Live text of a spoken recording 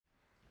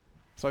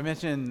So I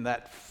mentioned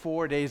that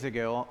 4 days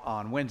ago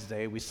on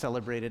Wednesday, we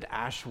celebrated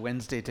Ash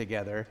Wednesday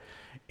together.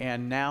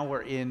 And now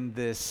we're in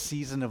this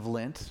season of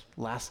Lent,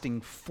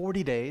 lasting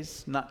 40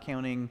 days, not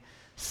counting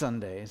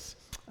Sundays.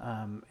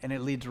 And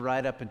it leads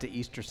right up into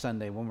Easter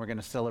Sunday when we're going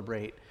to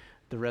celebrate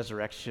the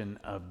resurrection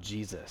of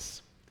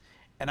Jesus.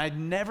 And I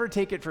never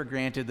take it for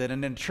granted that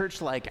in a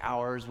church like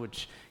ours,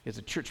 which is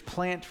a church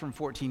plant from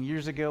 14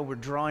 years ago, we're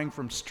drawing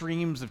from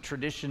streams of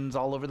traditions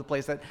all over the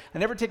place. I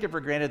never take it for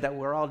granted that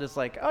we're all just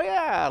like, oh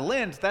yeah,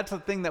 Lent, that's a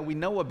thing that we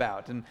know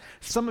about. And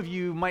some of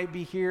you might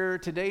be here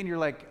today and you're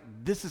like,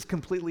 this is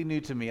completely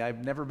new to me.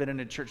 I've never been in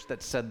a church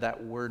that said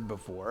that word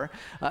before.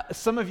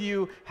 Some of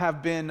you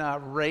have been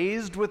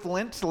raised with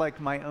Lent, like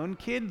my own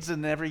kids,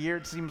 and every year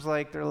it seems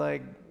like they're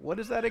like, what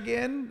is that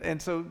again?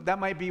 And so that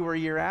might be where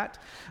you're at.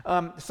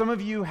 Some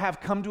of you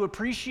have come to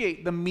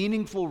appreciate the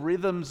meaningful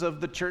rhythms of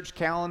the church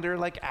calendar,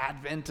 like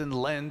Advent and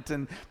Lent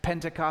and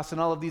Pentecost and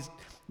all of these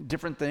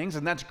different things,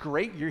 and that's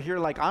great. You're here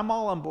like, I'm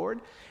all on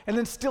board. And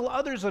then still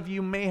others of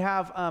you may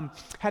have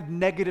had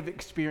negative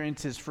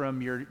experiences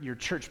from your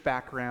church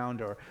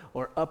background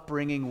or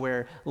upbringing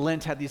where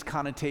Lent had these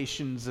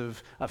connotations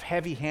of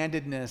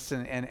heavy-handedness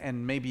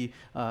and maybe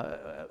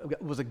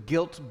was a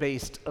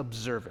guilt-based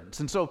observance.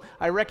 And so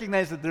I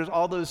recognize that there's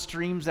all those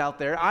streams out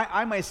there.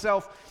 I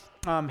myself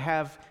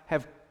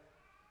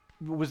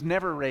was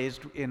never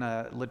raised in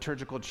a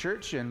liturgical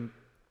church, and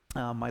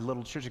my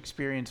little church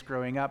experience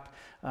growing up,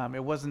 I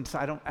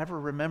don't ever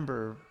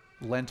remember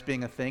Lent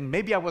being a thing.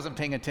 Maybe I wasn't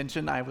paying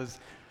attention.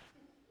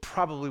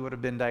 Probably would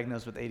have been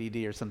diagnosed with ADD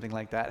or something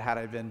like that had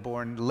I been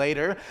born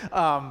later.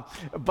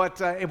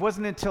 But it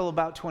wasn't until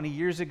about 20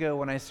 years ago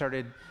when I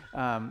started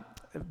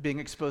being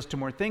exposed to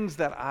more things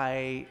that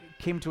I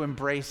came to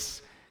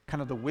embrace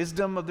kind of the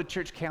wisdom of the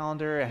church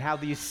calendar and how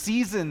these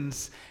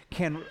seasons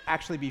can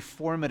actually be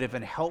formative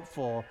and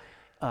helpful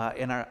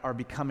in our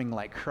becoming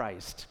like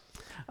Christ.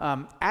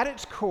 At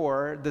its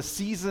core, the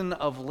season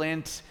of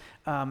Lent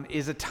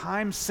is a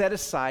time set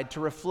aside to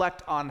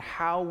reflect on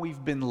how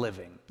we've been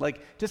living.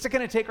 Like, just to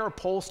kind of take our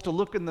pulse, to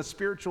look in the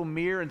spiritual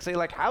mirror and say,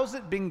 like, how's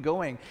it been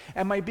going?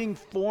 Am I being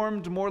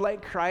formed more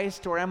like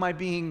Christ, or am I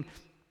being,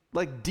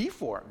 like,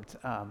 deformed?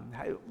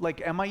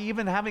 Am I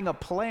even having a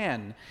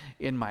plan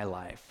in my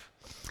life?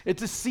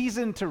 It's a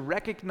season to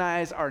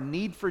recognize our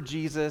need for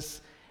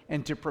Jesus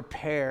and to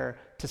prepare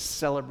to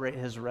celebrate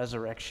his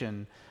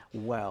resurrection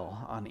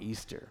well on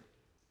Easter.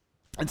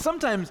 And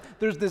sometimes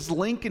there's this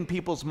link in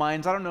people's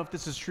minds. I don't know if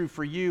this is true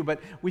for you,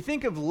 but we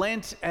think of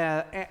Lent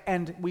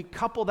and we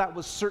couple that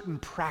with certain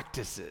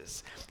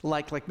practices,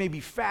 like maybe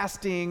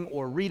fasting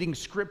or reading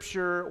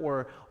scripture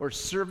or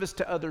service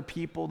to other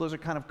people. Those are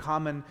kind of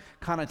common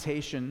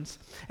connotations.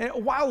 And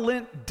while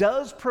Lent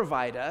does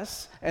provide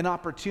us an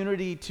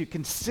opportunity to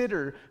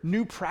consider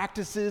new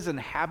practices and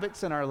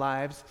habits in our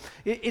lives,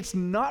 it's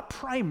not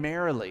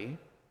primarily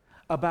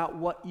about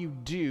what you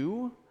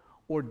do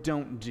or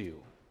don't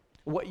do,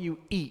 what you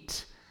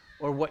eat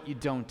or what you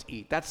don't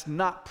eat. That's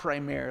not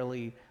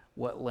primarily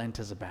what Lent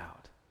is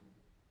about.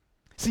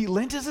 See,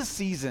 Lent is a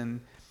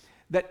season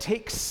that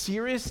takes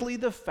seriously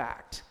the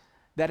fact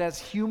that as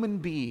human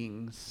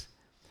beings,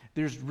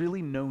 there's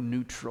really no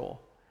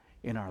neutral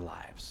in our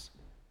lives.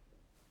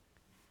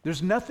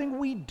 There's nothing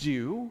we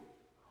do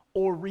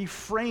or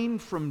refrain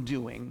from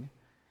doing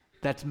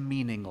that's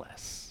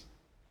meaningless.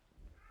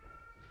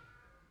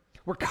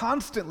 We're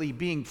constantly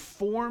being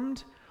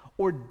formed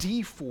or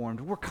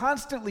deformed. We're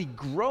constantly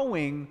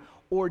growing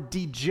or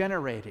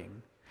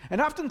degenerating.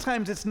 And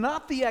oftentimes it's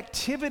not the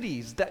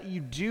activities that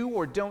you do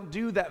or don't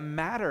do that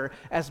matter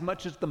as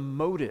much as the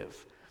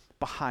motive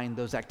behind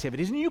those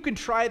activities. And you can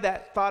try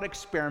that thought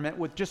experiment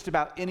with just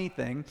about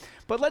anything,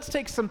 but let's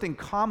take something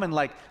common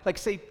like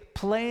say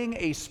playing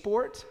a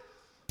sport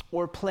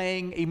or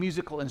playing a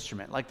musical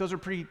instrument. Like, those are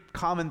pretty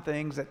common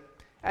things that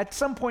at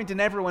some point in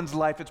everyone's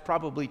life, it's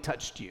probably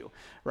touched you,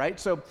 right?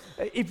 So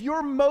if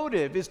your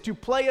motive is to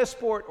play a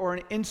sport or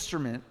an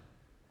instrument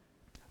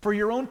for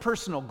your own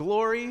personal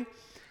glory,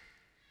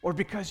 or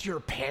because your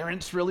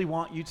parents really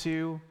want you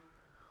to,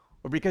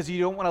 or because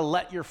you don't want to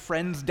let your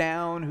friends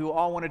down who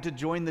all wanted to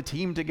join the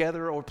team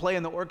together or play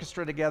in the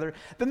orchestra together,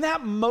 then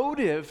that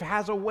motive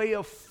has a way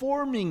of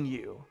forming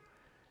you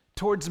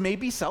towards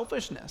maybe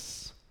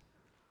selfishness,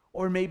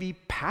 or maybe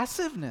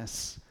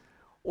passiveness,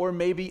 or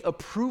maybe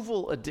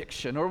approval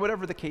addiction, or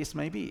whatever the case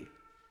may be.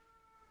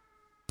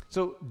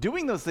 So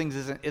doing those things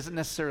isn't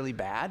necessarily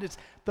bad. It's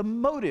the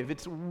motive.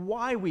 It's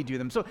why we do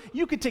them. So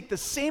you could take the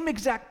same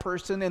exact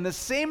person in the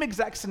same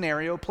exact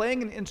scenario,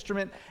 playing an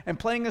instrument and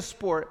playing a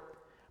sport,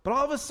 but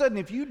all of a sudden,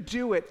 if you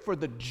do it for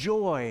the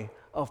joy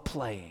of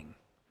playing,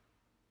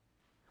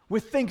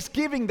 with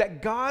thanksgiving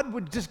that God,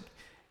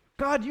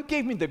 you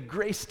gave me the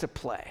grace to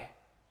play.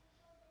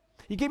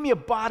 You gave me a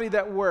body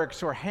that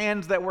works, or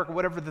hands that work, or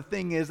whatever the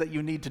thing is that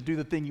you need to do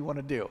the thing you want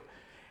to do.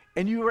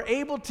 And you were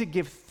able to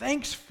give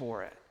thanks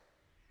for it.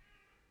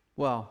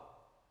 Well,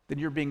 then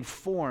you're being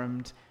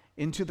formed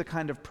into the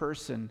kind of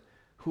person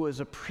who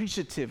is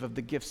appreciative of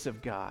the gifts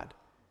of God.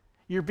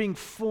 You're being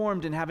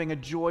formed and having a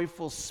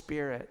joyful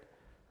spirit.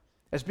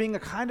 as being a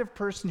kind of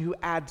person who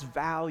adds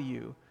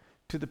value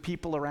to the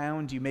people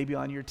around you, maybe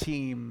on your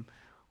team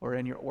or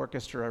in your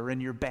orchestra or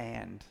in your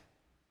band.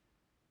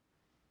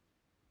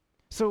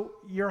 So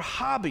your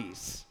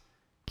hobbies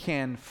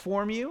can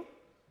form you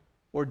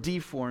or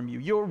deform you.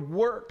 Your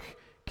work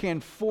can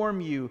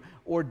form you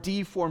or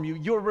deform you.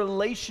 Your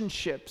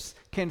relationships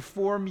can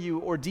form you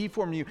or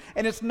deform you.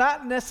 And it's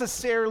not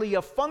necessarily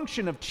a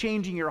function of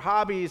changing your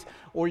hobbies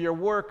or your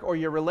work or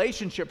your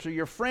relationships or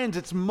your friends.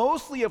 It's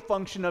mostly a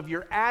function of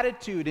your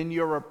attitude and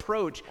your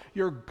approach,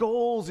 your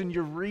goals and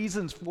your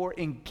reasons for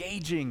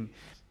engaging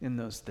in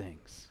those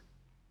things.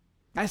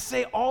 I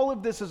say all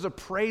of this as a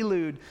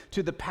prelude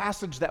to the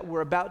passage that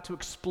we're about to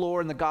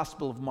explore in the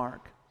Gospel of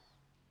Mark.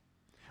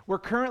 We're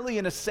currently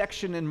in a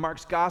section in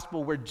Mark's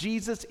Gospel where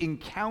Jesus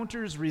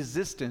encounters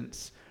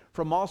resistance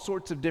from all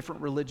sorts of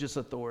different religious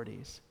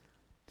authorities.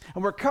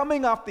 And we're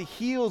coming off the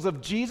heels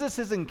of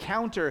Jesus'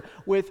 encounter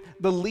with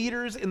the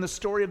leaders in the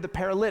story of the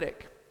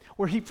paralytic,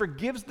 where he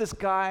forgives this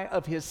guy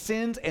of his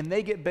sins and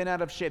they get bent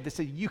out of shape. They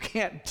say, "You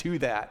can't do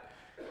that.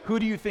 Who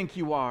do you think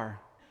you are?"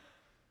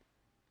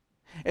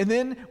 And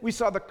then we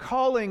saw the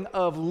calling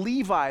of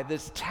Levi,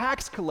 this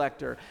tax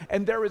collector,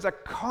 and there was a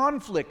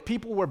conflict.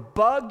 People were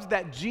bugged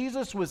that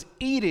Jesus was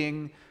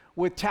eating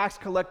with tax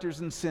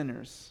collectors and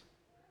sinners.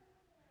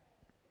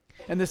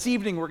 And this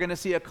evening we're going to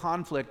see a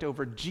conflict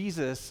over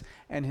Jesus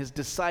and his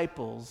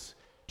disciples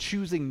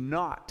choosing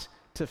not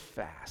to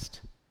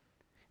fast.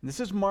 And this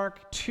is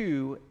Mark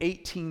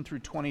 2:18 through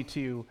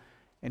 22,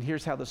 and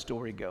here's how the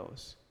story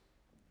goes.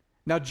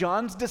 Now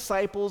John's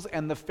disciples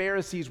and the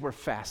Pharisees were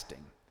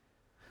fasting.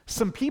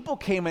 Some people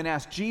came and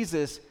asked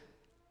Jesus,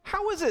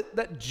 "How is it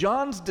that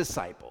John's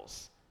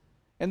disciples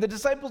and the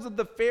disciples of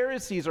the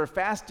Pharisees are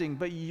fasting,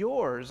 but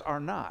yours are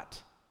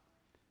not?"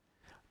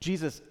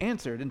 Jesus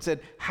answered and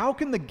said, "How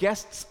can the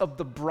guests of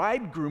the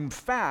bridegroom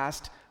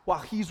fast while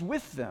he's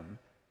with them?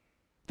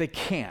 They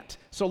can't,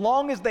 so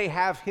long as they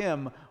have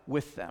him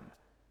with them.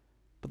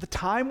 But the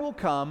time will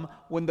come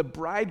when the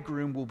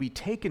bridegroom will be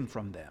taken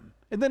from them,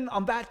 and then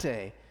on that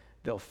day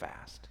they'll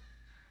fast.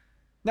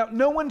 Now,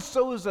 no one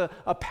sews a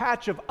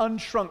patch of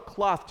unshrunk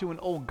cloth to an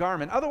old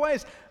garment.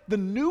 Otherwise, the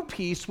new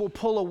piece will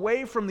pull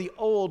away from the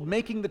old,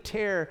 making the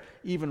tear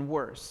even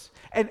worse.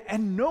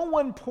 And no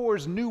one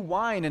pours new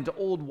wine into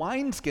old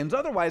wineskins.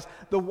 Otherwise,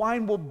 the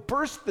wine will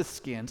burst the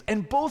skins,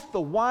 and both the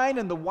wine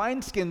and the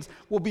wineskins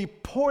will be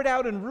poured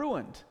out and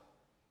ruined.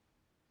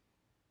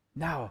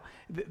 Now,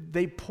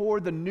 they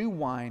pour the new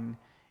wine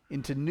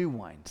into new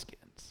wineskins."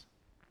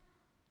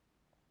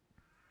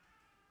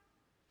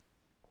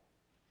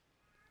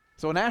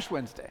 So on Ash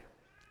Wednesday,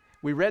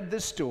 we read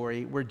this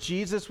story where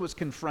Jesus was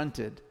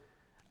confronted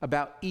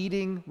about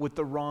eating with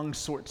the wrong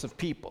sorts of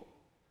people.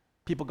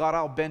 People got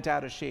all bent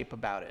out of shape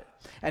about it.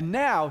 And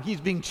now he's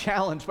being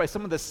challenged by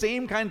some of the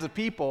same kinds of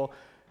people,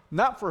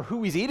 not for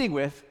who he's eating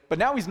with, but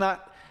now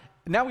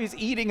he's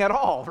eating at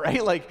all,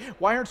 right? Like,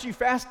 "Why aren't you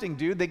fasting,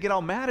 dude?" They get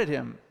all mad at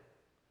him.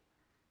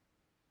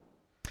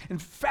 And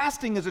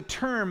fasting is a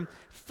term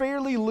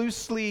fairly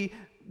loosely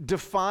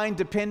defined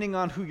depending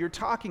on who you're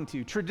talking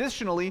to.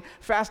 Traditionally,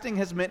 fasting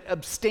has meant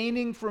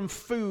abstaining from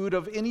food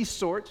of any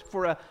sort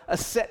for a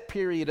set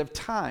period of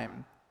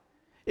time.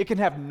 It can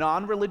have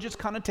non-religious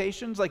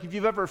connotations, like if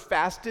you've ever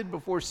fasted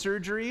before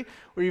surgery,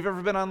 or you've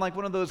ever been on like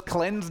one of those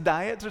cleanse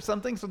diets or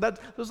something, so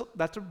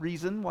that's a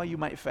reason why you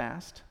might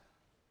fast.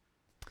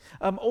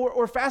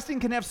 Or fasting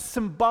can have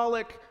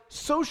symbolic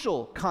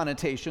social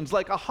connotations,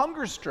 like a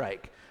hunger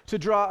strike to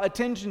draw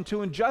attention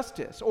to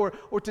injustice, or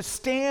to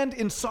stand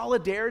in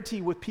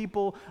solidarity with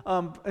people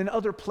in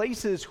other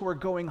places who are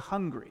going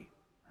hungry,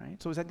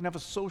 right? So that can have a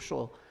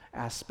social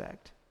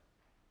aspect.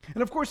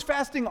 And of course,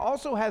 fasting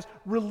also has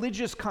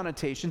religious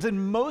connotations,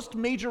 and most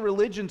major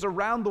religions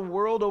around the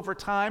world over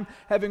time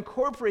have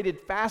incorporated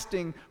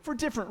fasting for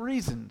different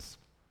reasons.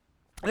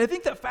 And I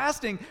think that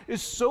fasting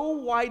is so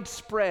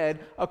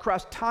widespread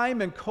across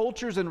time and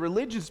cultures and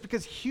religions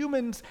because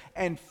humans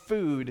and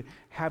food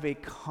have a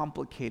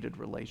complicated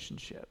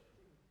relationship.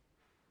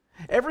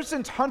 Ever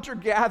since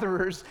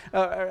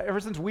ever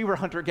since we were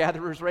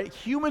hunter-gatherers, right,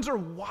 humans are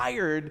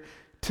wired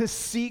to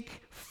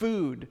seek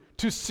food,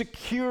 to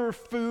secure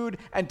food,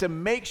 and to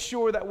make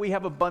sure that we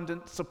have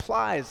abundant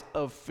supplies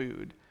of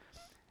food.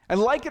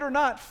 And like it or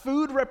not,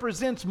 food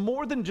represents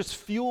more than just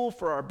fuel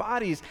for our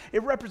bodies.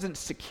 It represents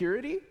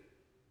security,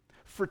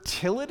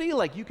 fertility,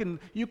 like you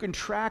can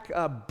track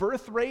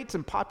birth rates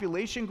and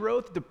population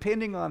growth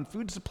depending on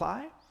food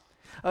supply.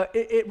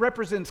 It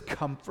represents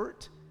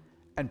comfort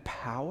and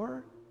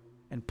power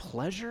and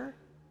pleasure.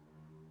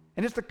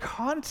 And it's the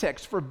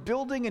context for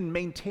building and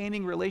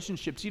maintaining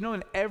relationships. You know,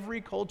 in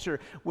every culture,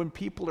 when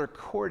people are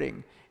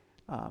courting,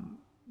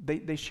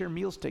 they share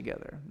meals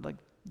together. Like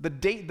the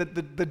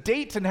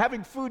dates and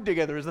having food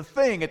together is a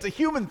thing. It's a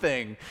human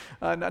thing,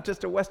 not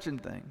just a Western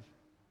thing.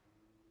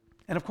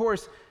 And of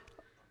course,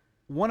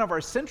 one of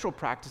our central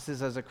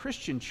practices as a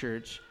Christian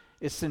church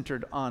is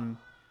centered on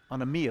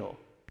a meal.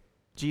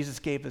 Jesus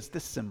gave us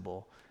this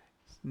symbol.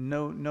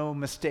 No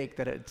mistake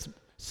that it's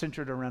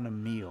centered around a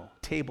meal,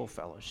 table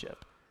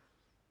fellowship.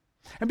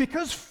 And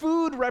because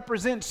food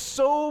represents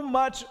so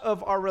much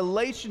of our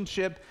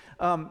relationship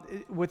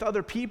with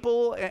other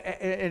people,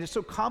 and it's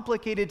so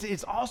complicated,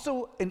 it's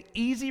also an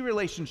easy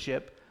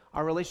relationship,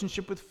 our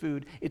relationship with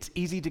food. It's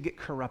easy to get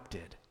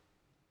corrupted.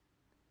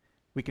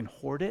 We can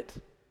hoard it.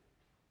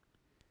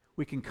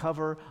 We can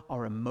cover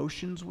our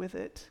emotions with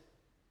it.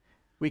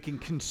 We can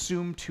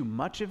consume too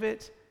much of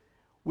it.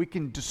 We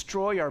can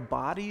destroy our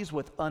bodies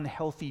with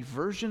unhealthy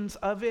versions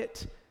of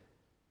it.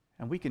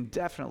 And we can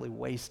definitely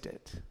waste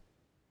it.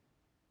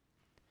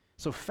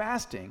 So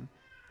fasting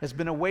has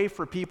been a way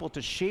for people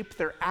to shape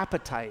their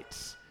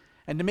appetites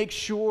and to make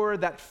sure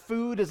that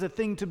food is a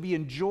thing to be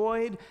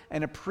enjoyed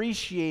and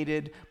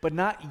appreciated, but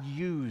not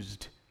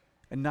used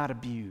and not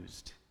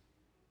abused.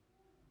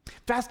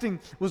 Fasting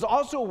was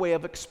also a way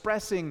of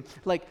expressing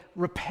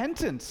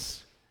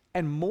repentance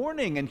and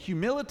mourning and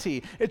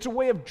humility. It's a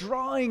way of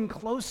drawing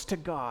close to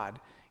God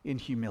in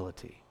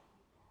humility.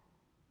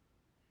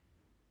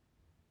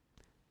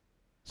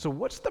 So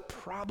what's the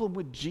problem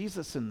with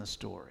Jesus in the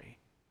story?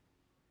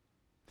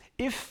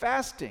 If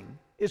fasting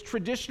is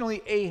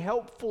traditionally a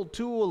helpful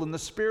tool in the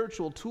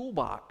spiritual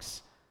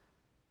toolbox,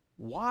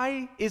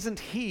 why isn't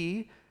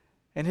he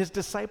and his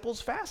disciples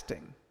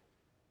fasting?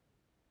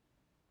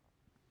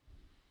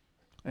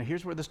 Now,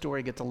 here's where the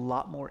story gets a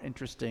lot more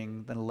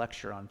interesting than a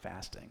lecture on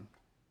fasting.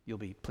 You'll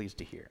be pleased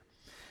to hear.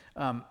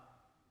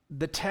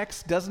 The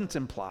text doesn't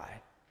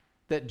imply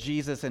that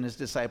Jesus and his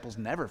disciples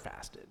never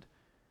fasted.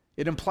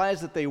 It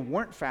implies that they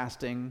weren't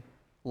fasting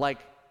like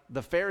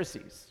the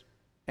Pharisees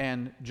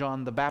and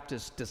John the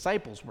Baptist's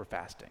disciples were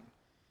fasting.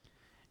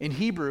 In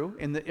Hebrew,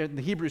 in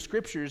the Hebrew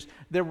scriptures,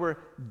 there were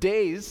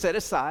days set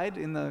aside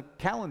in the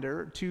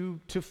calendar to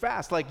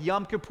fast, like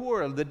Yom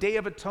Kippur, the Day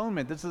of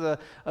Atonement. This is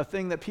a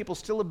thing that people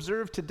still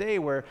observe today,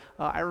 where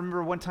I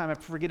remember one time, I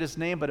forget his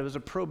name, but it was a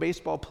pro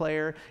baseball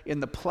player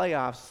in the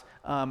playoffs.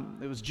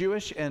 It was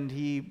Jewish, and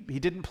he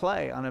didn't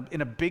play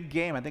in a big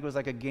game. I think it was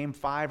like a game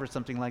 5 or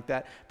something like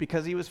that,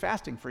 because he was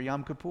fasting for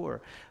Yom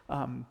Kippur.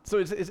 So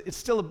it's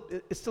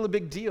still a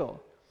big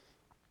deal.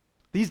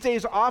 These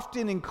days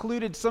often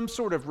included some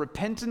sort of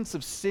repentance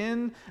of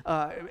sin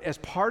as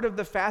part of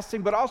the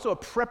fasting, but also a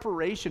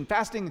preparation.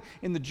 Fasting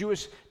in the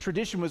Jewish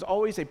tradition was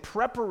always a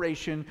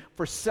preparation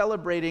for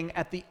celebrating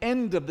at the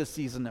end of the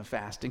season of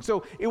fasting.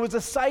 So it was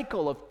a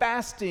cycle of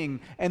fasting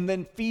and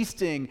then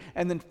feasting,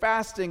 and then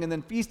fasting and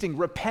then feasting,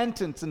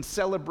 repentance and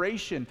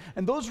celebration.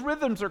 And those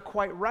rhythms are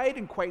quite right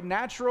and quite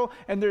natural,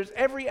 and there's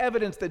every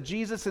evidence that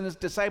Jesus and his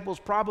disciples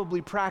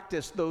probably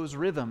practiced those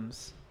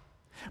rhythms.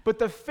 But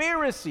the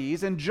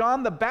Pharisees and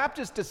John the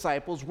Baptist's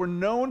disciples were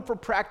known for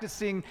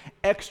practicing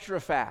extra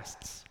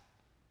fasts.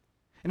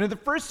 And in the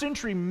first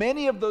century,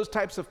 many of those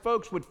types of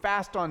folks would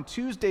fast on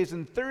Tuesdays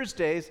and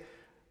Thursdays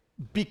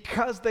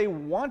because they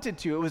wanted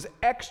to. It was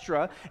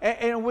extra,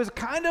 and it was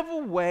kind of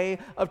a way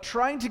of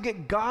trying to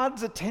get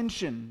God's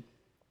attention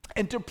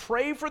and to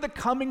pray for the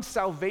coming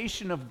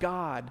salvation of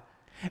God.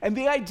 And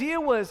the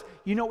idea was,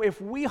 if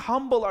we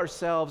humble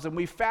ourselves and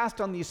we fast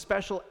on these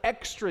special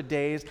extra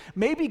days,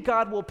 maybe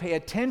God will pay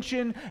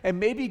attention and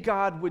maybe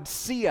God would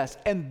see us.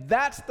 And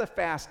that's the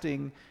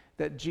fasting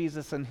that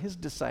Jesus and his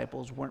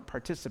disciples weren't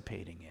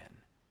participating in.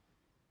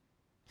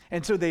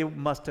 And so they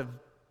must have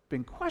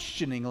been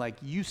questioning,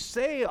 you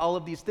say all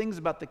of these things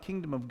about the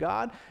kingdom of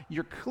God.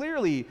 You're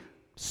clearly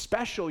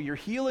special. You're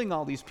healing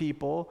all these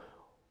people.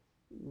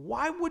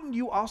 Why wouldn't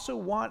you also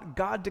want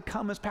God to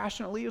come as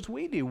passionately as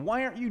we do?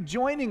 Why aren't you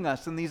joining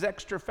us in these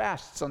extra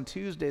fasts on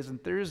Tuesdays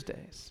and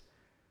Thursdays?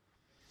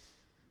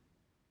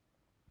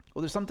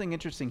 Well, there's something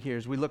interesting here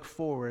as we look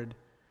forward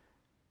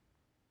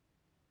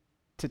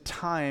to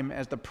time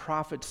as the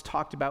prophets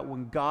talked about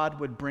when God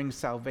would bring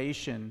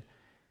salvation.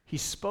 He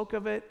spoke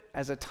of it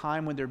as a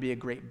time when there'd be a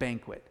great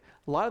banquet.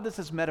 A lot of this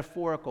is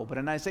metaphorical, but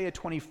in Isaiah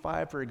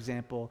 25, for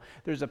example,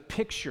 there's a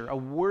picture, a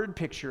word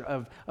picture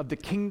of the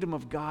kingdom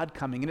of God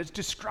coming, and it's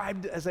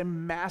described as a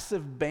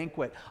massive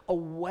banquet, a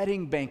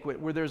wedding banquet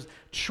where there's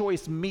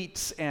choice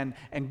meats and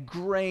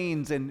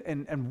grains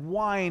and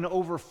wine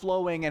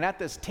overflowing, and at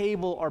this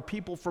table are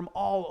people from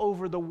all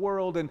over the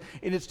world, and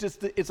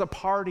it's a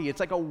party. It's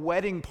like a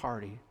wedding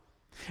party.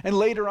 And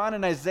later on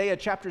in Isaiah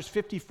chapters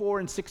 54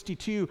 and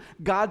 62,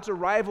 God's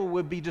arrival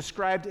would be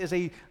described as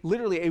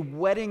literally a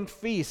wedding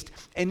feast.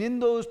 And in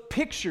those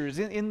pictures,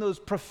 in those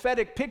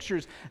prophetic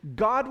pictures,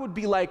 God would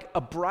be like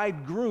a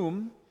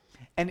bridegroom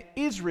and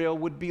Israel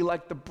would be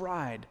like the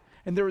bride.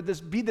 And there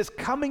would be this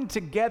coming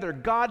together,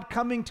 God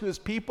coming to his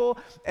people,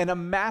 and a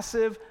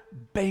massive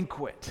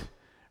banquet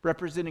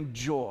representing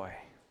joy.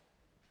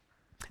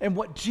 And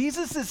what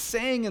Jesus is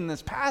saying in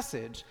this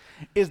passage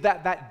is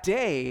that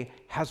day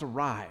has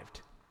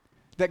arrived,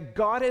 that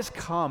God has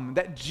come,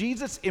 that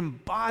Jesus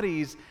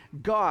embodies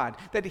God,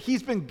 that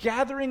he's been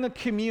gathering a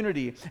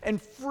community and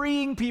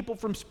freeing people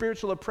from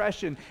spiritual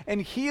oppression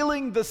and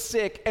healing the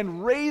sick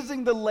and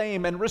raising the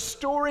lame and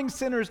restoring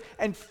sinners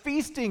and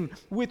feasting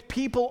with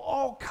people,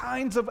 all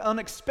kinds of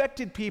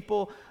unexpected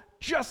people,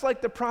 just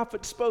like the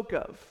prophet spoke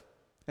of.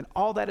 And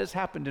all that has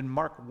happened in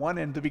Mark 1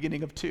 and the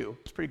beginning of 2.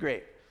 It's pretty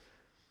great.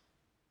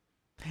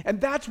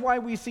 And that's why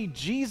we see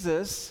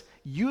Jesus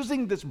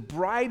using this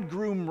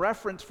bridegroom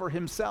reference for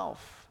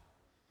himself.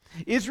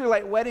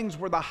 Israelite weddings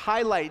were the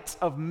highlights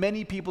of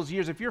many people's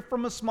years. If you're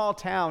from a small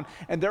town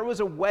and there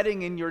was a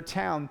wedding in your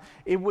town,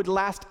 it would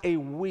last a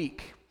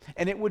week.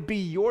 And it would be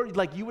you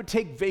would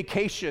take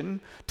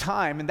vacation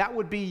time, and that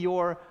would be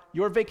your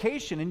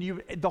vacation.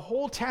 And the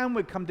whole town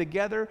would come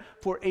together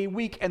for a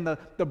week, and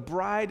the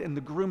bride and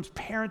the groom's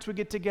parents would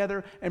get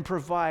together and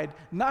provide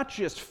not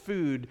just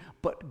food,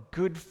 but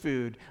good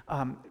food.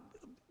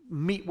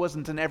 Meat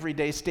wasn't an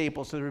everyday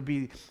staple, so there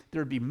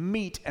would be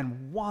meat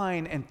and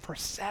wine, and for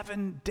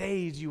 7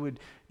 days you would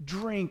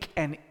drink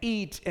and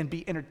eat and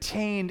be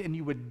entertained, and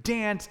you would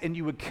dance and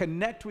you would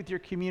connect with your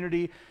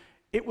community.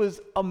 It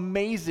was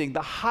amazing,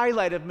 the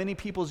highlight of many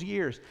people's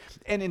years.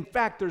 And in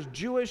fact, there's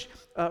Jewish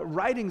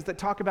writings that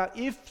talk about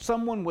if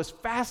someone was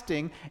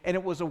fasting and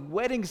it was a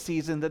wedding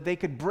season, that they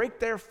could break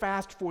their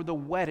fast for the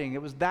wedding.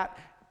 It was that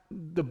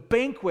the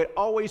banquet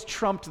always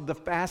trumped the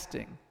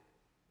fasting.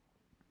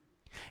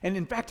 And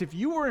in fact, if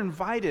you were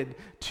invited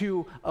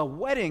to a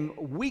wedding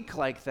week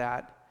like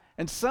that,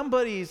 and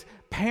somebody's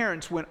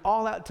parents went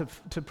all out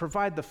to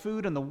provide the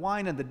food and the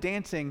wine and the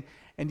dancing,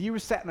 and you were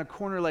sat in a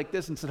corner like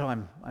this and said, "Oh,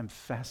 I'm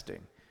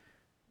fasting,"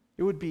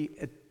 it would be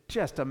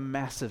just a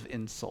massive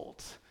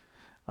insult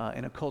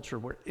in a culture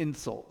where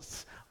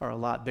insults are a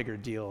lot bigger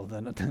deal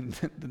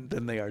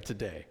than they are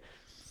today.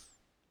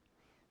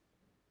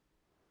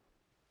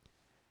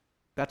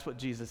 That's what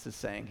Jesus is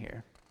saying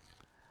here.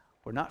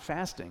 We're not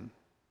fasting.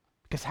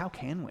 Because how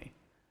can we?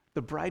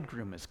 The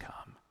bridegroom has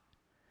come.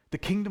 The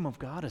kingdom of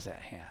God is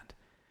at hand.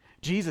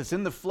 Jesus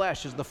in the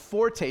flesh is the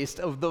foretaste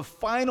of the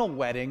final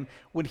wedding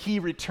when he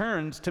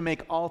returns to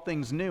make all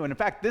things new. And in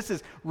fact, this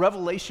is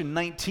Revelation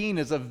 19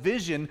 is a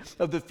vision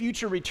of the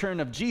future return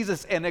of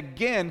Jesus. And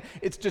again,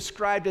 it's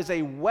described as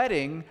a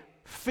wedding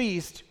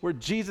feast where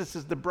Jesus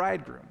is the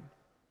bridegroom.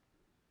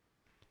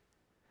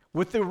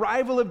 With the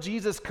arrival of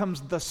Jesus comes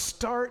the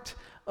start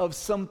of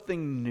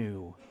something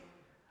new.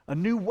 A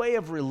new way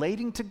of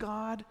relating to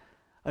God,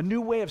 a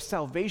new way of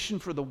salvation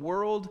for the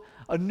world,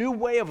 a new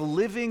way of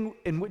living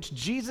in which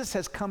Jesus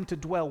has come to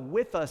dwell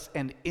with us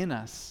and in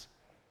us.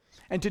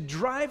 And to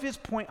drive his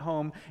point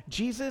home,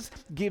 Jesus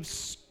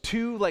gives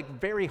two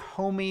very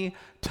homey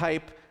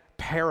type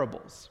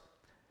parables.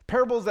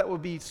 Parables that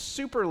would be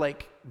super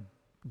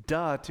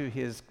duh to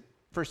his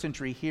first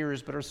century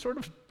hearers, but are sort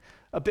of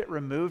a bit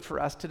removed for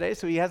us today.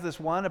 So he has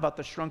this one about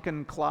the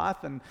shrunken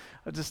cloth, and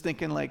I was just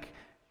thinking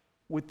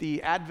with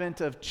the advent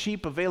of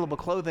cheap available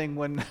clothing,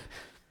 when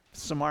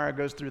Samara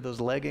goes through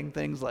those legging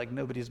things like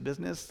nobody's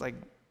business,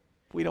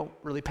 we don't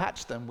really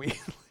patch them. We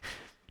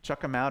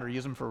chuck them out or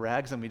use them for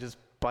rags, and we just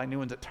buy new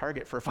ones at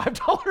Target for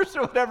 $5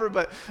 or whatever.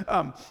 But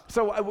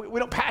so we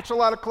don't patch a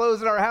lot of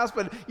clothes in our house.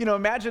 But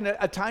imagine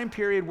a time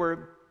period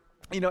where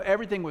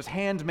everything was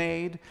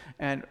handmade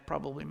and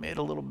probably made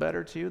a little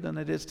better too than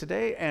it is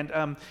today.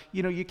 And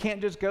you can't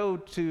just go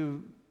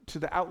to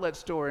the outlet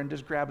store and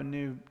just grab a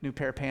new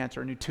pair of pants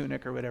or a new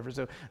tunic or whatever.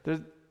 So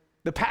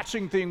the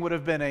patching thing would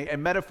have been a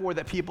metaphor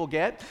that people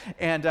get.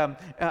 And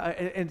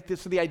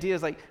so the idea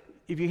is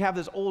if you have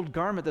this old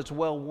garment that's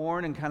well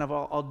worn and kind of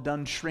all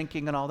done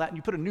shrinking and all that, and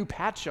you put a new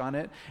patch on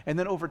it, and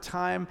then over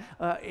time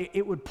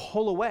it would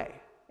pull away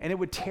and it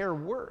would tear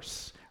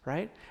worse.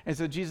 Right? And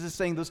so Jesus is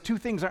saying those two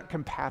things aren't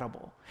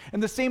compatible.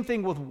 And the same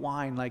thing with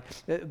wine.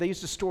 They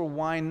used to store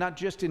wine not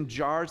just in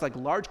jars,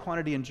 large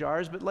quantity in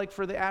jars, but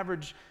for the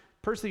average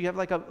person, you have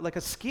like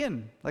a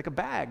skin, like a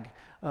bag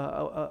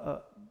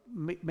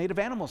made of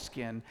animal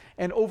skin.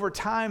 And over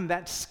time,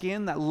 that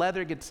skin, that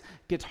leather gets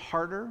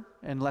harder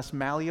and less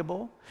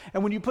malleable.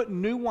 And when you put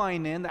new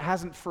wine in that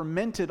hasn't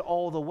fermented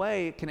all the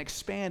way, it can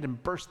expand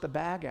and burst the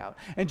bag out.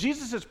 And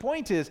Jesus'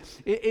 point is,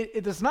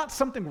 there's not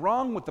something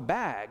wrong with the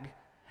bag,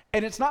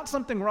 and it's not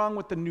something wrong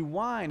with the new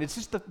wine. It's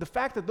just the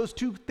fact that those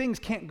two things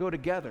can't go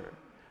together.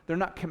 They're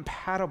not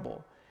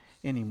compatible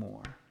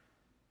anymore.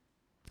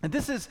 And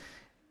this is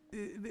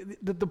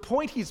the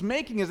point he's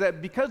making, is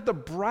that because the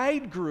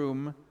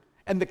bridegroom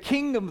and the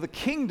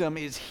kingdom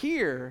is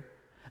here,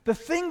 the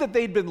thing that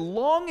they'd been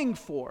longing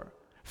for,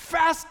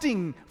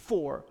 fasting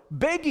for,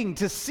 begging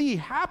to see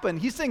happen,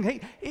 he's saying,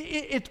 hey,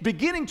 it's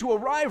beginning to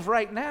arrive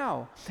right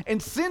now.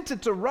 And since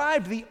it's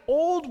arrived, the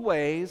old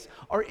ways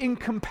are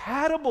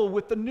incompatible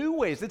with the new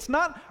ways. It's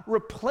not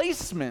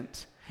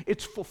replacement,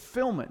 it's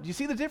fulfillment. Do you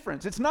see the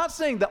difference? It's not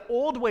saying the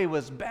old way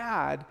was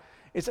bad.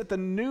 It's that the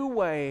new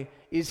way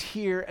is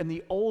here and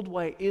the old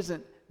way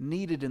isn't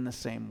needed in the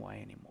same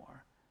way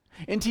anymore.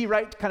 N.T.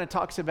 Wright kind of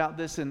talks about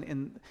this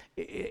in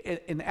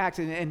Acts,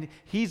 and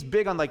he's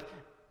big on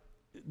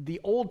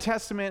the Old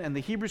Testament and the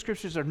Hebrew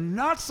Scriptures are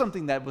not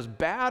something that was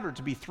bad or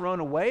to be thrown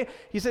away.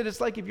 He said it's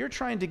like if you're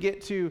trying to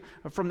get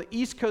from the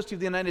East Coast of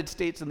the United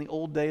States in the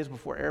old days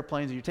before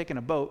airplanes, and you're taking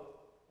a boat,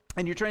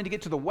 and you're trying to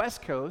get to the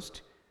West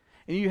Coast,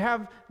 and you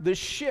have the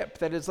ship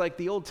that is like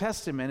the Old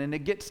Testament, and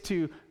it gets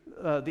to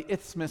the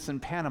Isthmus in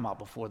Panama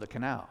before the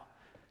canal.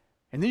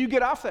 And then you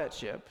get off that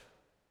ship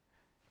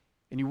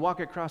and you walk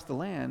across the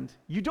land.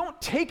 You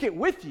don't take it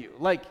with you.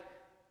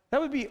 That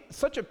would be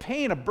such a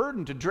pain, a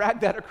burden to drag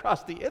that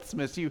across the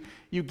isthmus.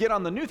 You get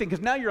on the new thing,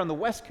 because now you're on the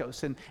West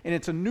Coast, and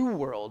it's a new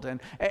world.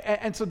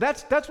 And so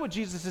that's what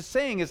Jesus is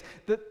saying, is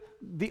that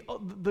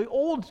the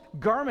old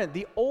garment,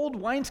 the old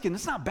wineskin,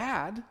 it's not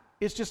bad.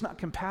 It's just not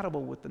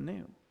compatible with the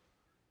new.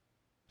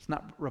 It's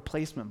not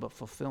replacement, but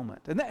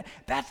fulfillment. And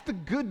that's the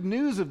good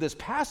news of this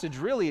passage,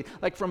 really,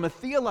 like from a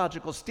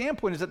theological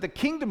standpoint, is that the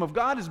kingdom of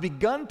God has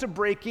begun to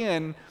break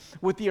in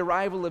with the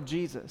arrival of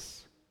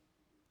Jesus.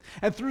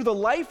 And through the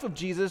life of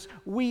Jesus,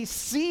 we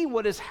see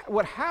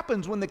what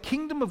happens when the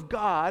kingdom of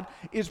God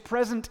is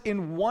present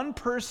in one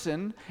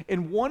person,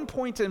 in one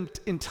point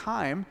in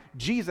time,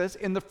 Jesus,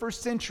 in the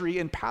first century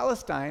in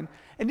Palestine.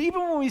 And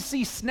even when we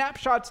see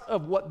snapshots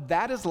of what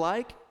that is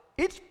like,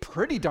 it's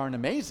pretty darn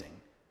amazing.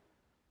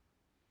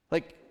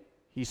 Like,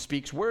 he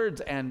speaks words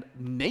and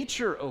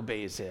nature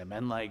obeys him,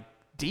 and like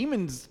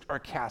demons are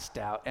cast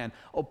out, and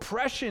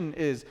oppression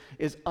is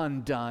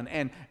undone,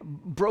 and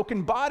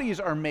broken bodies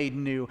are made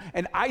new,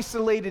 and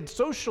isolated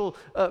social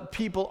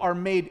people are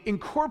made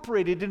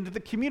incorporated into the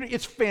community.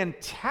 It's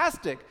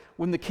fantastic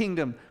when the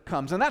kingdom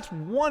comes. And that's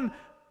one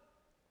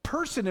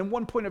person in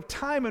one point of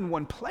time in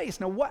one place.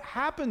 Now, what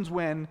happens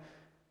when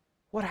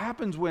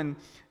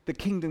the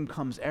kingdom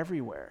comes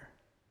everywhere,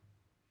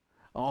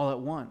 all at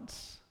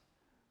once,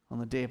 on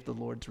the day of the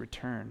Lord's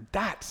return?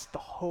 That's the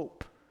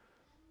hope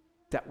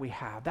that we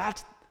have.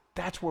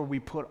 That's where we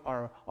put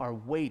our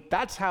weight.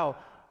 That's how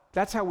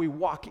we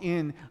walk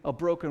in a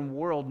broken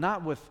world,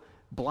 not with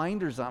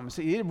blinders on.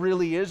 See, it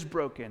really is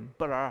broken,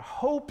 but our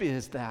hope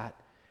is that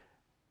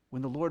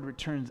when the Lord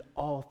returns,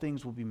 all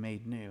things will be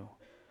made new.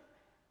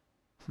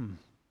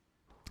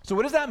 So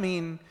what does that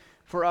mean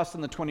for us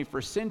in the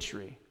 21st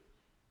century?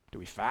 Do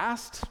we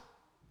fast?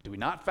 Do we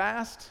not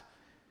fast?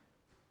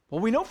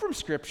 Well, we know from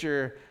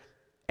Scripture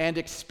and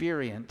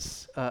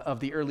experience of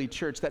the early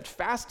church that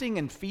fasting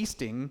and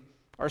feasting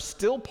are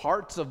still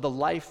parts of the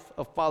life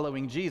of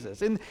following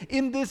Jesus.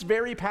 In this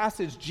very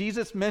passage,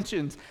 Jesus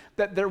mentions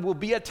that there will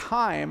be a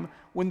time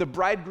when the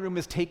bridegroom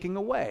is taken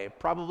away,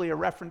 probably a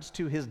reference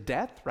to his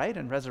death, right,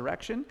 and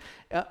resurrection.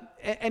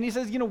 And he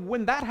says,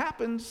 when that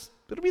happens,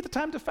 it'll be the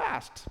time to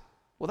fast.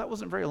 Well, that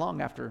wasn't very long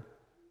after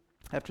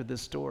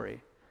this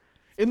story.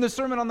 In the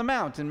Sermon on the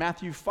Mount in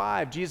Matthew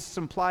 5, Jesus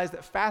implies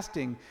that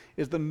fasting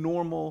is the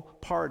normal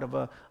part of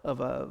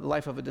a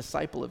life of a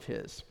disciple of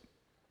his.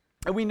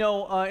 And we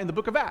know in the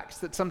book of Acts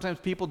that sometimes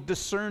people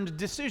discerned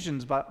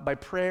decisions by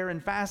prayer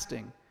and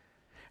fasting.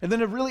 And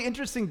then a really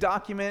interesting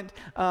document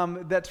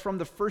that's from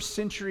the first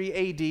century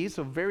AD,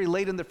 so very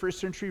late in the first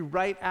century,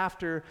 right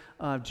after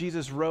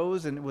Jesus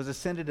rose and was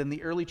ascended and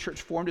the early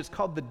church formed. It's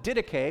called the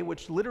Didache,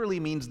 which literally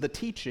means the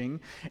teaching.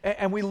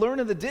 And we learn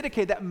in the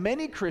Didache that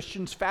many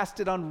Christians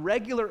fasted on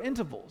regular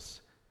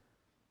intervals.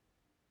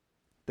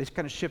 They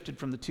kind of shifted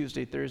from the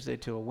Tuesday, Thursday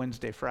to a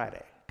Wednesday,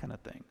 Friday kind of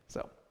thing.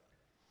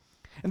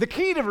 And the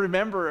key to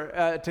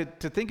remember,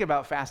 to think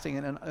about fasting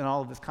in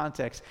all of this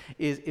context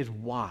is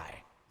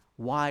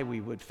why we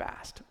would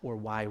fast or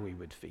why we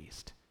would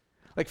feast.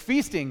 Like,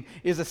 feasting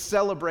is a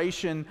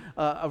celebration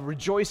of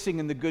rejoicing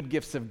in the good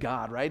gifts of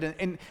God, right?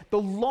 And the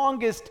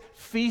longest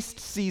feast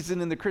season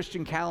in the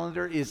Christian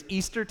calendar is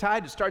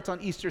Eastertide. It starts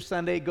on Easter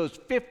Sunday, goes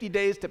 50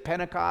 days to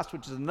Pentecost,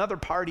 which is another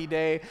party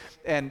day,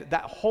 and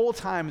that whole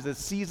time is a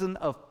season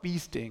of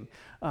feasting.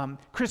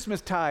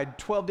 Christmastide,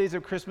 12 days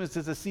of Christmas,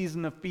 is a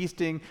season of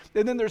feasting.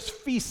 And then there's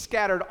feasts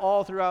scattered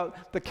all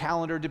throughout the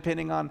calendar,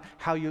 depending on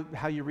how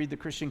you read the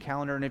Christian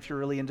calendar and if you're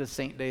really into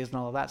saint days and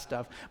all of that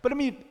stuff. But I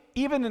mean,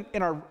 even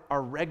in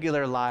our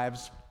regular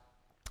lives,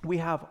 we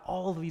have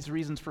all of these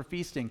reasons for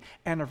feasting.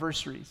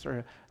 Anniversaries are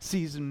a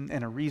season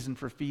and a reason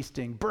for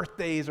feasting.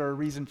 Birthdays are a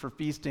reason for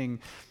feasting.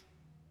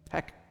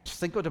 Heck,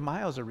 Cinco de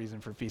Mayo is a reason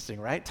for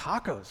feasting, right?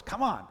 Tacos,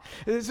 come on.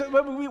 So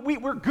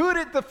we're good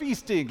at the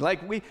feasting.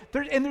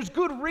 And there's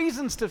good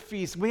reasons to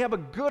feast. We have a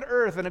good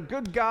earth and a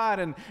good God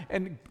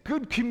and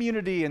good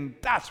community, and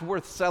that's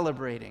worth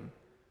celebrating.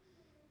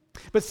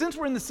 But since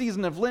we're in the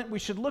season of Lent, we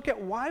should look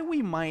at why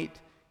we might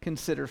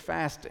consider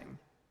fasting.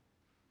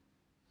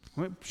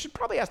 We should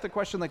probably ask the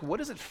question, what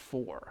is it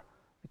for?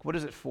 What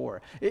is it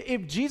for?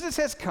 If Jesus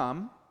has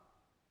come,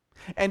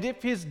 and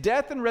if his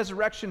death and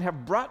resurrection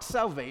have brought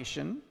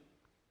salvation,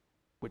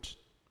 which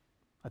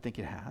I think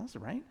it has,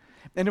 right?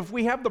 And if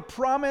we have the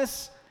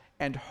promise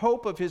and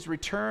hope of his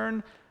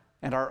return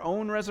and our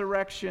own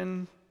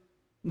resurrection,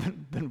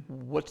 then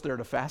what's there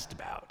to fast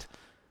about,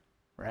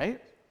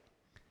 right?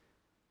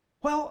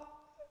 Well,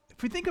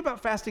 if we think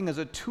about fasting as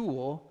a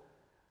tool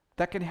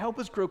that can help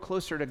us grow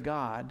closer to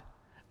God,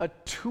 a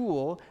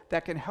tool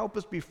that can help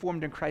us be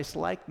formed in Christ's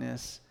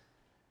likeness,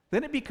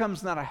 then it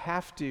becomes not a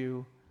have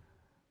to,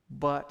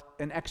 but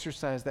an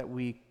exercise that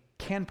we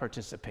can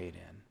participate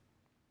in.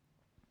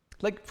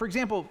 Like, for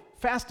example,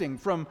 fasting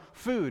from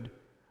food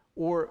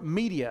or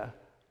media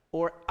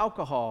or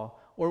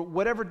alcohol or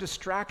whatever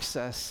distracts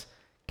us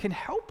can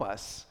help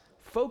us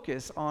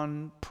focus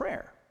on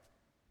prayer.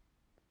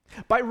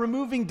 By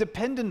removing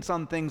dependence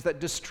on things that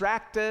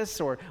distract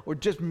us or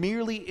just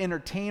merely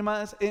entertain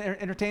us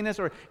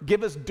or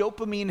give us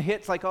dopamine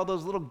hits like all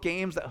those little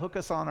games that hook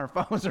us on our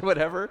phones or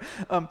whatever.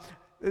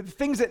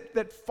 Things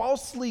that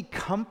falsely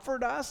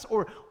comfort us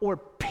or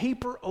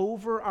paper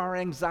over our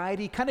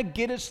anxiety, kind of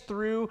get us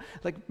through,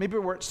 like maybe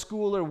we're at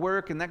school or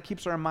work and that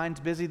keeps our minds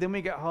busy. Then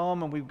we get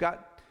home and we've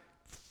got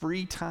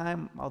free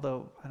time,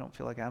 although I don't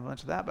feel like I have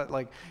much of that, but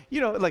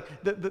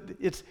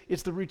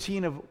it's the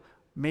routine of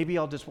maybe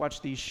I'll just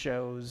watch these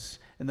shows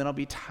and then I'll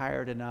be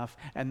tired enough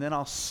and then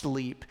I'll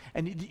sleep.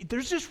 And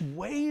there's just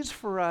ways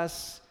for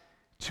us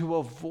to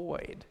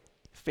avoid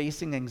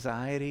facing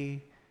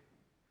anxiety,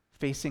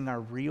 facing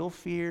our real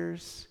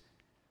fears,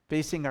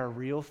 facing our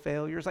real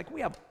failures. Like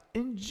we have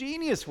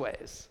ingenious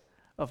ways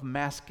of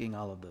masking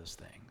all of those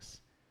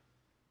things.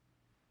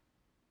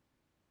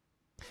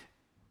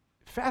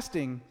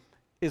 Fasting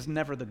is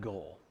never the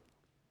goal.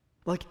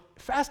 Like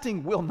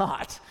fasting will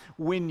not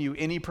win you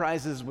any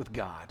prizes with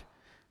God.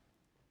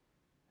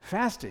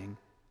 Fasting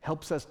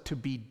helps us to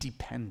be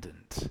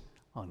dependent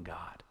on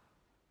God.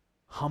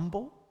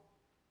 Humble,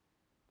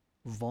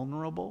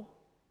 vulnerable,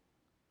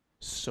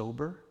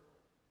 sober,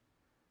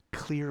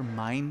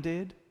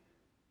 clear-minded.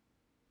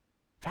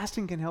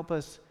 Fasting can help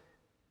us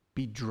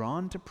be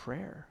drawn to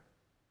prayer,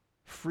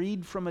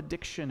 freed from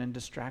addiction and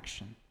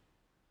distraction.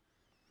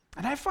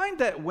 And I find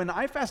that when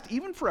I fast,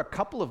 even for a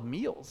couple of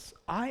meals,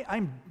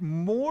 I'm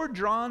more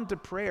drawn to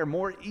prayer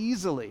more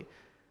easily.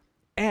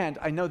 And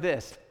I know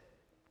this,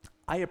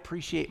 I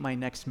appreciate my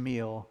next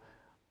meal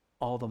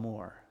all the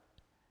more.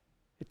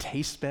 It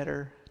tastes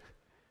better.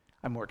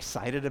 I'm more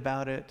excited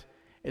about it.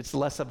 It's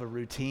less of a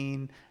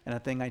routine and a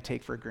thing I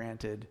take for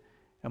granted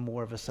and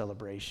more of a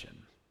celebration.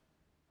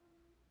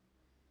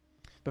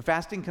 But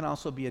fasting can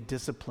also be a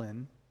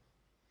discipline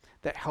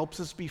that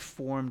helps us be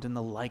formed in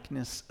the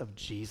likeness of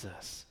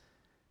Jesus,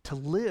 to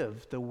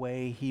live the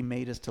way he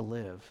made us to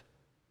live.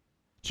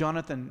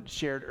 Jonathan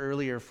shared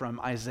earlier from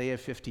Isaiah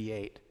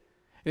 58.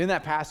 And in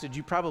that passage,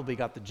 you probably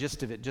got the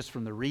gist of it just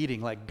from the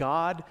reading. Like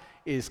God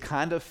is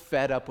kind of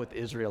fed up with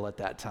Israel at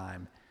that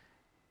time.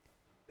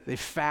 They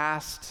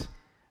fast,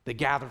 they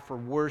gather for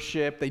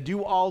worship, they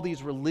do all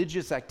these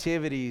religious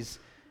activities,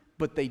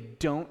 but they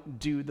don't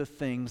do the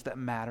things that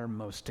matter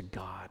most to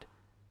God.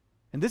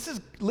 And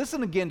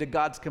listen again to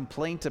God's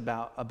complaint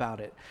about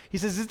it. He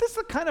says, is this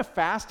the kind of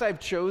fast I've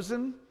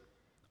chosen?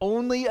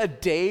 Only a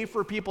day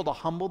for people to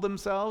humble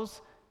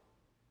themselves?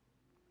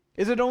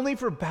 Is it only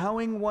for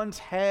bowing one's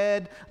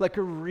head like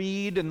a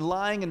reed and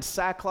lying in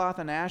sackcloth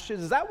and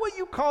ashes? Is that what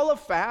you call a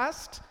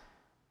fast?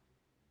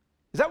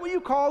 Is that what you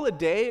call a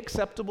day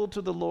acceptable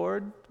to the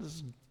Lord? This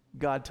is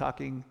God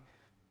talking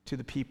to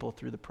the people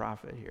through the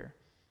prophet here.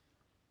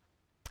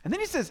 And then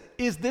he says,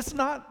 is this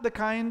not the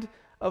kind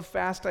of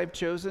fast I've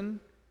chosen?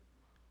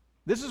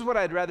 This is what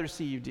I'd rather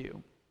see you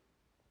do.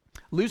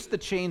 Loose the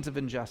chains of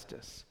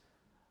injustice.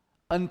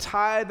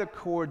 Untie the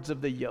cords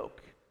of the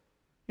yoke.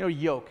 You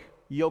know,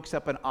 yokes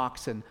up an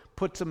oxen,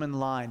 puts them in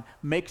line,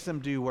 makes them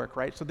do work,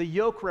 right? So the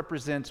yoke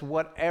represents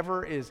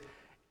whatever is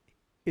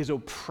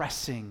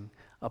oppressing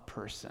a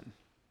person,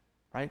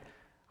 right?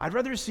 I'd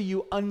rather see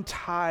you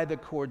untie the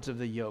cords of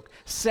the yoke,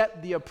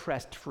 set the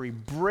oppressed free,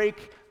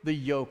 break the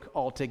yoke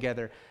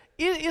altogether.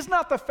 It is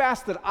not the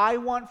fast that I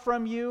want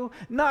from you,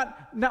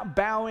 not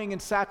bowing in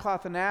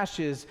sackcloth and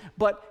ashes,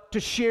 but to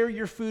share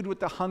your food with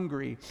the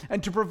hungry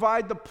and to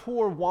provide the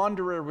poor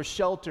wanderer with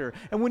shelter.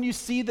 And when you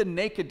see the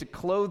naked, to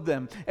clothe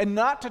them and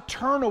not to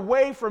turn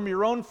away from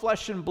your own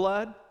flesh and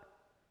blood.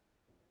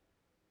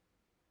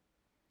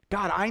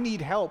 God, I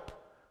need help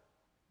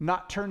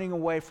not turning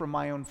away from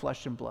my own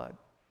flesh and blood.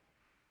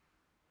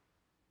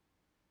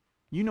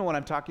 You know what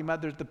I'm talking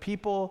about. There's the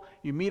people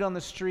you meet on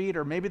the street,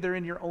 or maybe they're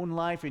in your own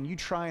life and you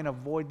try and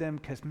avoid them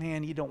because,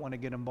 man, you don't want to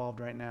get involved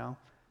right now.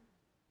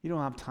 You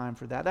don't have time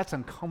for that. That's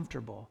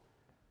uncomfortable.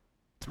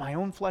 It's my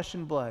own flesh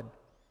and blood.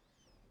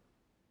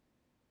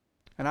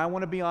 And I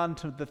want to be on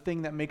to the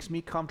thing that makes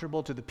me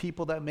comfortable, to the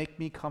people that make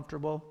me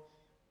comfortable.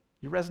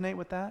 You resonate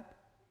with that?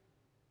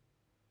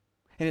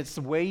 And it's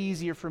way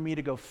easier for me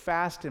to go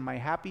fast in my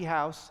happy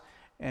house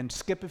and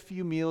skip a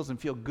few meals and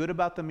feel good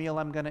about the meal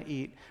I'm going to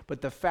eat. But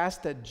the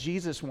fast that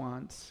Jesus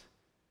wants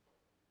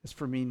is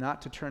for me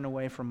not to turn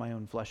away from my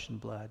own flesh and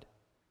blood.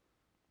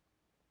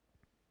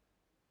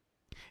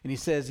 And he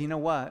says, you know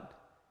what?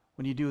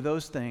 When you do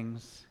those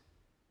things,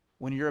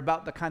 when you're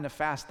about the kind of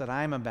fast that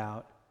I'm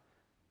about,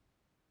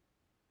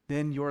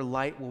 then your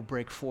light will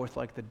break forth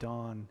like the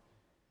dawn,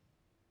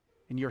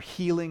 and your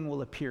healing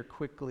will appear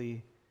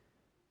quickly,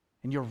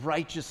 and your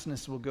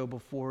righteousness will go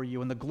before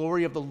you, and the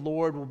glory of the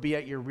Lord will be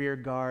at your rear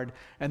guard.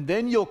 And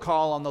then you'll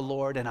call on the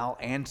Lord, and I'll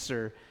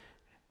answer,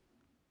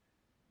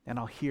 and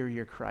I'll hear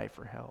your cry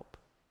for help.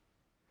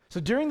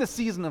 So during the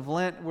season of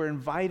Lent, we're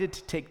invited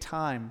to take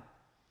time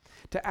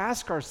to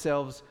ask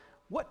ourselves,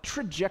 what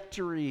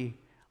trajectory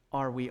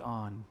are we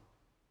on?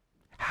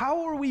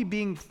 How are we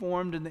being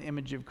formed in the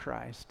image of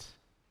Christ?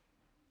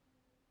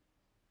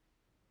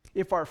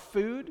 If our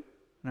food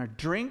and our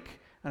drink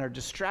and our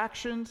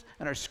distractions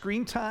and our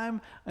screen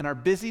time and our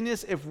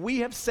busyness, if we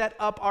have set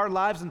up our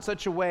lives in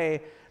such a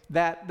way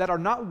that are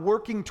not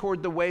working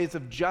toward the ways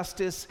of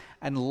justice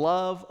and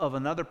love of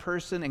another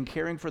person and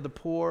caring for the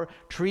poor,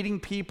 treating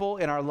people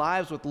in our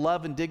lives with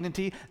love and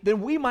dignity,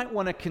 then we might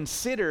want to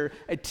consider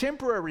a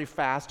temporary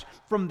fast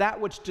from that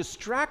which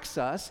distracts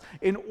us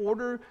in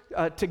order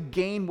to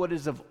gain what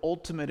is of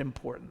ultimate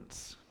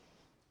importance.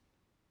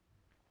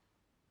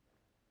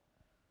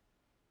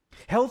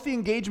 Healthy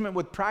engagement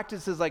with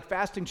practices like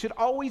fasting should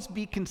always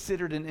be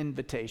considered an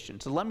invitation.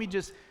 So let me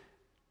just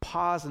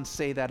pause and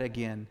say that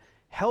again.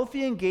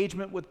 Healthy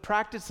engagement with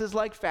practices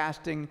like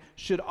fasting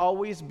should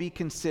always be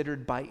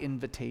considered by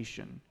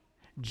invitation.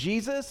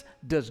 Jesus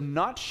does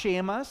not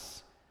shame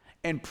us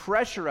and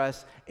pressure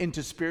us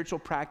into spiritual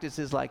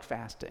practices like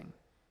fasting.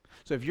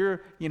 So if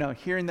you're,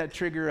 hearing that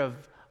trigger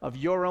of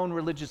your own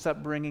religious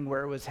upbringing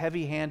where it was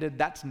heavy-handed,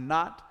 that's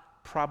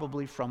not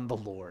probably from the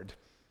Lord.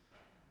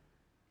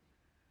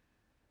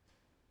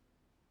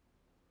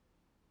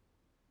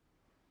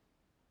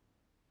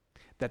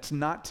 That's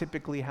not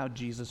typically how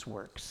Jesus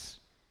works.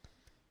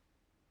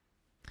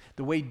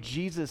 The way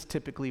Jesus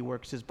typically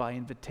works is by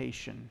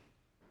invitation.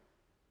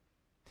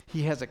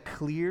 He has a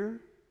clear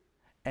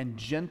and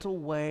gentle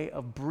way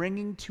of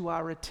bringing to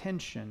our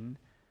attention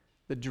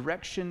the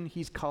direction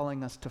he's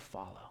calling us to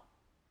follow.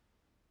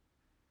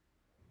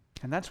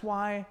 And that's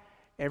why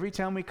every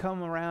time we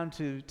come around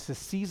to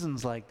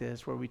seasons like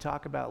this where we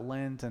talk about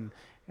Lent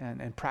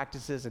and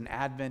practices and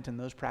Advent and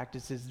those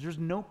practices, there's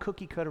no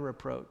cookie cutter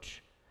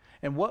approach.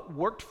 And what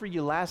worked for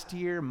you last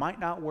year might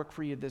not work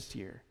for you this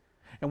year.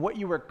 And what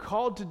you were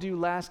called to do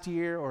last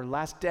year or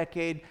last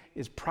decade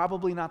is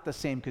probably not the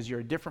same because you're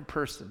a different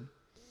person.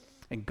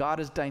 And God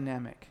is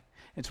dynamic.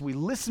 And so we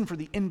listen for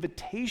the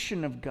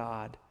invitation of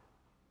God,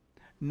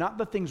 not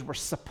the things we're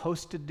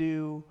supposed to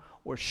do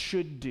or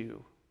should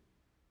do.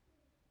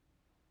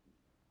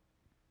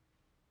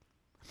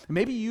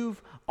 Maybe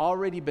you've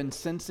already been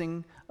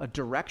sensing a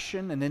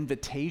direction, an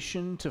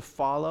invitation to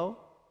follow.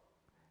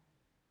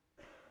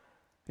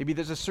 Maybe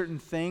there's a certain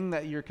thing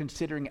that you're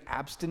considering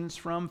abstinence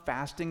from,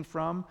 fasting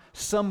from,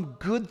 some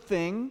good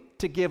thing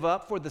to give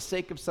up for the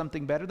sake of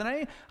something better.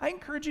 Then I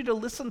encourage you to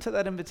listen to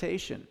that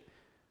invitation.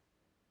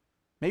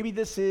 Maybe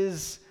this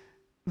is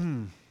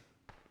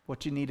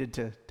what you needed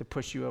to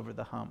push you over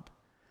the hump.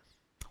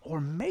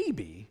 Or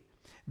maybe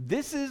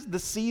this is the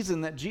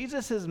season that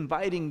Jesus is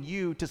inviting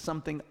you to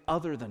something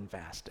other than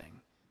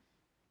fasting.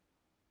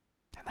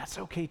 And that's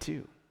okay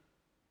too.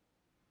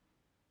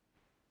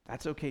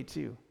 That's okay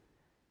too.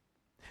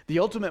 The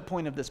ultimate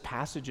point of this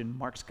passage in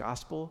Mark's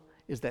gospel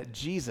is that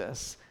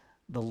Jesus,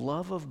 the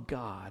love of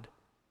God,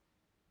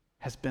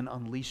 has been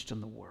unleashed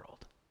in the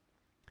world.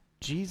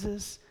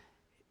 Jesus,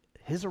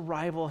 his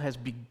arrival has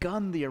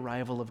begun the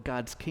arrival of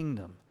God's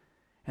kingdom.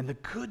 And the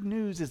good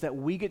news is that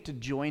we get to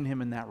join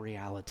him in that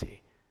reality.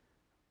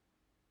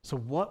 So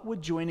what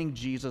would joining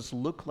Jesus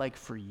look like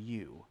for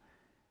you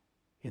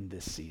in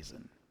this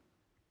season?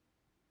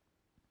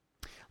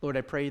 Lord,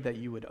 I pray that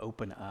you would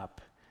open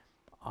up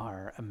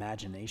our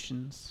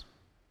imaginations,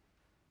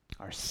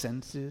 our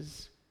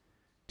senses,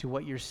 to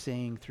what you're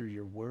saying through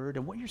your word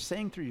and what you're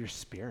saying through your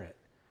spirit.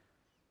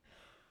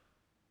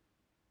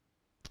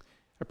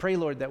 I pray,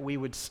 Lord, that we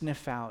would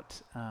sniff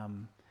out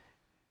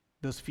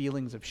those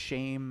feelings of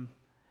shame,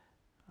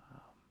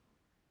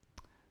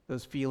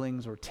 those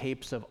feelings or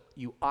tapes of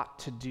you ought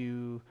to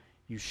do,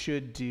 you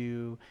should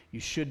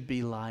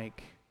be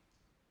like.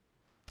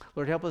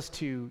 Lord, help us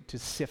to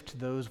sift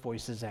those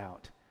voices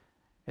out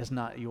as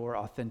not your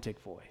authentic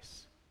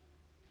voice.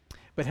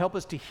 But help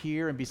us to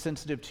hear and be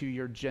sensitive to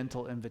your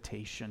gentle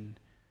invitation,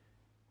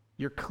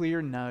 your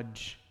clear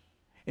nudge,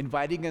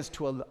 inviting us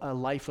to a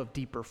life of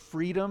deeper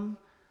freedom,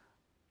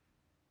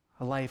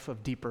 a life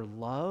of deeper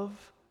love,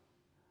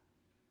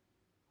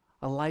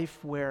 a life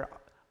where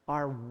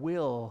our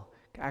will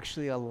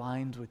actually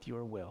aligns with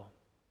your will.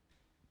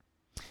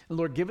 And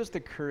Lord, give us the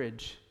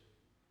courage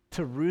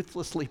to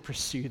ruthlessly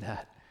pursue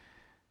that.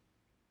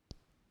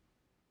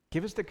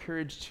 Give us the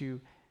courage to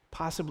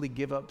possibly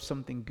give up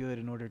something good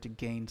in order to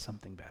gain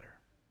something better.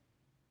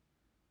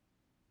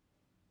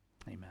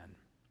 Amen.